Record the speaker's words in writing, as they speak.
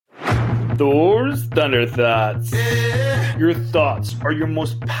Thor's Thunder Thoughts. Your thoughts are your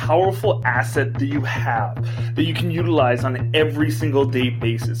most powerful asset that you have, that you can utilize on every single day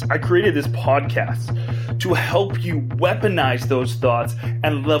basis. I created this podcast to help you weaponize those thoughts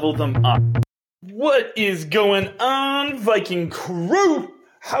and level them up. What is going on, Viking crew?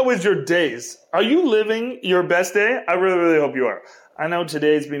 How is your days? Are you living your best day? I really hope you are. I know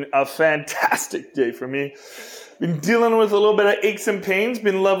today's been a fantastic day for me. Been dealing with a little bit of aches and pains,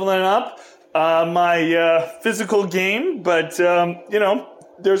 been leveling up my physical game, but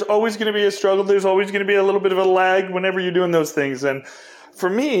there's always going to be a struggle. There's always going to be a little bit of a lag whenever you're doing those things. And for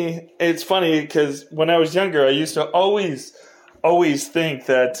me, it's funny because when I was younger, I used to always think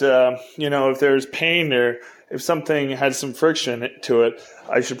that, if there's pain or if something had some friction to it,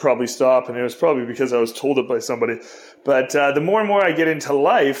 I should probably stop. And it was probably because I was told it by somebody. But the more and more I get into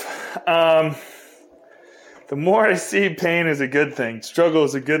life, the more I see pain as a good thing. Struggle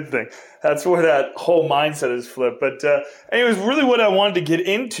is a good thing. That's where that whole mindset is flipped. But anyways, really what I wanted to get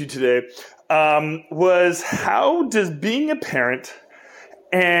into today was how does being a parent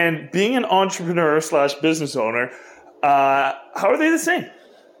and being an entrepreneur / business owner, how are they the same?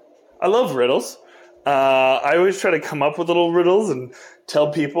 I love riddles. I always try to come up with little riddles and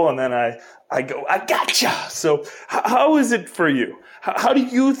tell people, and then I go, I gotcha. So how is it for you? How do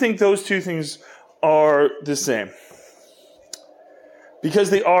you think those two things are the same?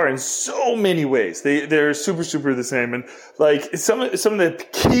 Because they are in so many ways. They're super the same. And like some of the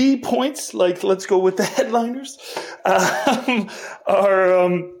key points, like let's go with the headliners,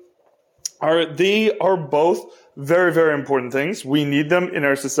 they are both very important things. We need them in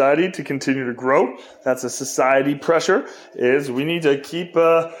our society to continue to grow. That's a society pressure, is we need to keep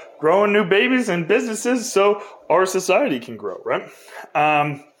growing new babies and businesses so our society can grow, right?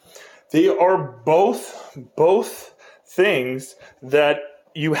 They are both things that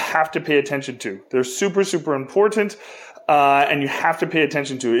you have to pay attention to. They're super important, and you have to pay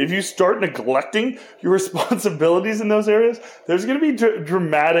attention to it. If you start neglecting your responsibilities in those areas, there's going to be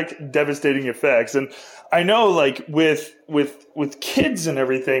dramatic, devastating effects. And I know, like with kids and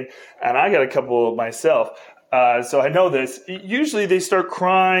everything, and I got a couple myself. So I know this. Usually they start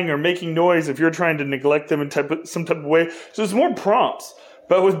crying or making noise if you're trying to neglect them in some type of way. So there's more prompts.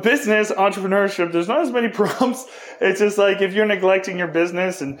 But with business, entrepreneurship, there's not as many prompts. It's just like if you're neglecting your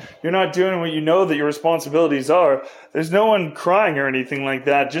business and you're not doing what you know that your responsibilities are, there's no one crying or anything like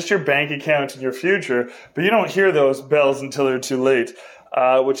that, just your bank account and your future. But you don't hear those bells until they're too late,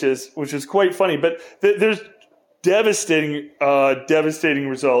 which is quite funny. But there's devastating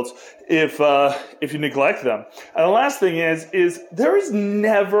results if you neglect them. And the last thing is there is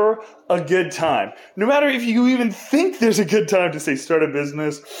never a good time. No matter if you even think there's a good time to say start a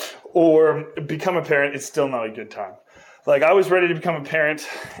business or become a parent, it's still not a good time. Like I was ready to become a parent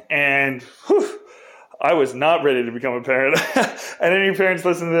and I was not ready to become a parent. And any parents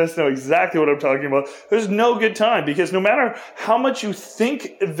listening to this know exactly what I'm talking about. There's no good time because no matter how much you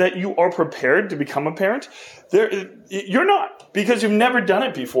think that you are prepared to become a parent, you're not, because you've never done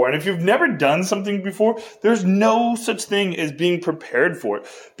it before. And if you've never done something before, there's no such thing as being prepared for it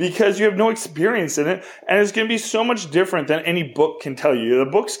because you have no experience in it. And it's going to be so much different than any book can tell you.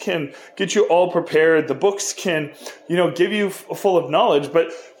 The books can get you all prepared. The books can, give you full of knowledge,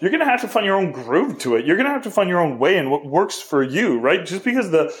 but you're going to have to find your own groove to it. You're going to have to find your own way and what works for you, right? Just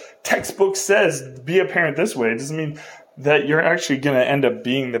because the textbook says be a parent this way, it doesn't mean that you're actually going to end up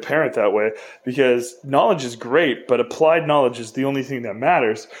being the parent that way, because knowledge is great, but applied knowledge is the only thing that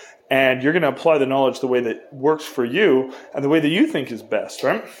matters. And you're going to apply the knowledge the way that works for you and the way that you think is best,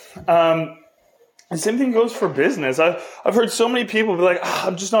 right? The same thing goes for business. I've heard so many people be like,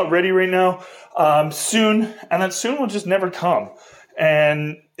 I'm just not ready right now, soon. And that soon will just never come.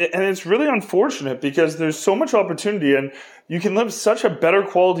 And it's really unfortunate because there's so much opportunity and you can live such a better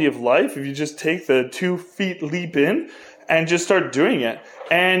quality of life if you just take the 2 feet leap in and just start doing it.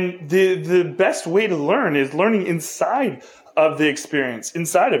 And the best way to learn is learning inside of the experience,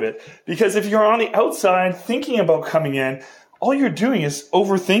 inside of it. Because if you're on the outside thinking about coming in, all you're doing is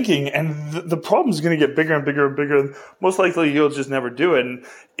overthinking, and the problem is going to get bigger and bigger and bigger. And most likely you'll just never do it. And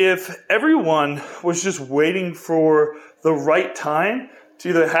if everyone was just waiting for the right time to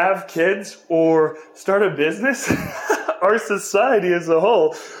either have kids or start a business, our society as a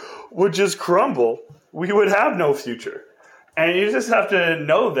whole would just crumble. We would have no future. And you just have to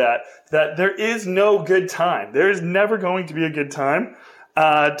know that there is no good time. There is never going to be a good time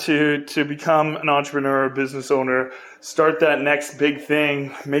to become an entrepreneur, a business owner, start that next big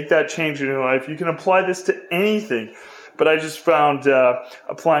thing, make that change in your life. You can apply this to anything. but I just found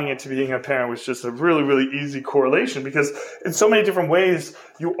applying it to being a parent was just a really, really easy correlation, because in so many different ways,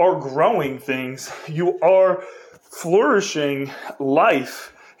 you are growing things, you are flourishing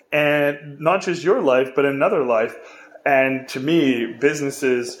life, and not just your life, but another life. And to me,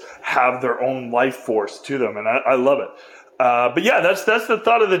 businesses have their own life force to them, and I love it. But yeah, that's the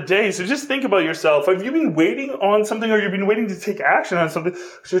thought of the day. So just think about yourself. Have you been waiting on something, or you've been waiting to take action on something?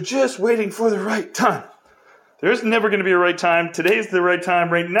 So just waiting for the right time. There's never going to be a right time. Today's the right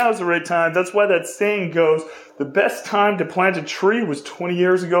time. Right now is the right time. That's why that saying goes, the best time to plant a tree was 20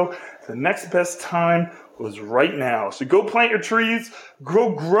 years ago. The next best time was right now. So go plant your trees,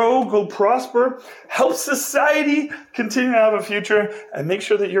 grow, go prosper, help society continue to have a future, and make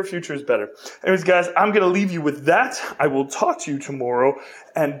sure that your future is better. Anyways, guys, I'm going to leave you with that. I will talk to you tomorrow,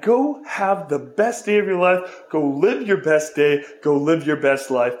 and go have the best day of your life. Go live your best day. Go live your best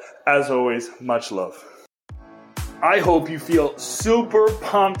life. As always, much love. I hope you feel super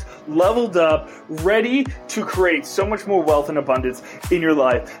pumped, leveled up, ready to create so much more wealth and abundance in your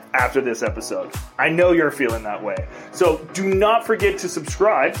life after this episode. I know you're feeling that way. So do not forget to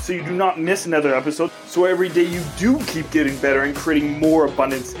subscribe so you do not miss another episode. So every day you do keep getting better and creating more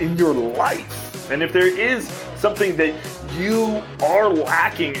abundance in your life. And if there is something that you are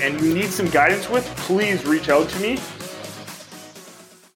lacking and you need some guidance with, please reach out to me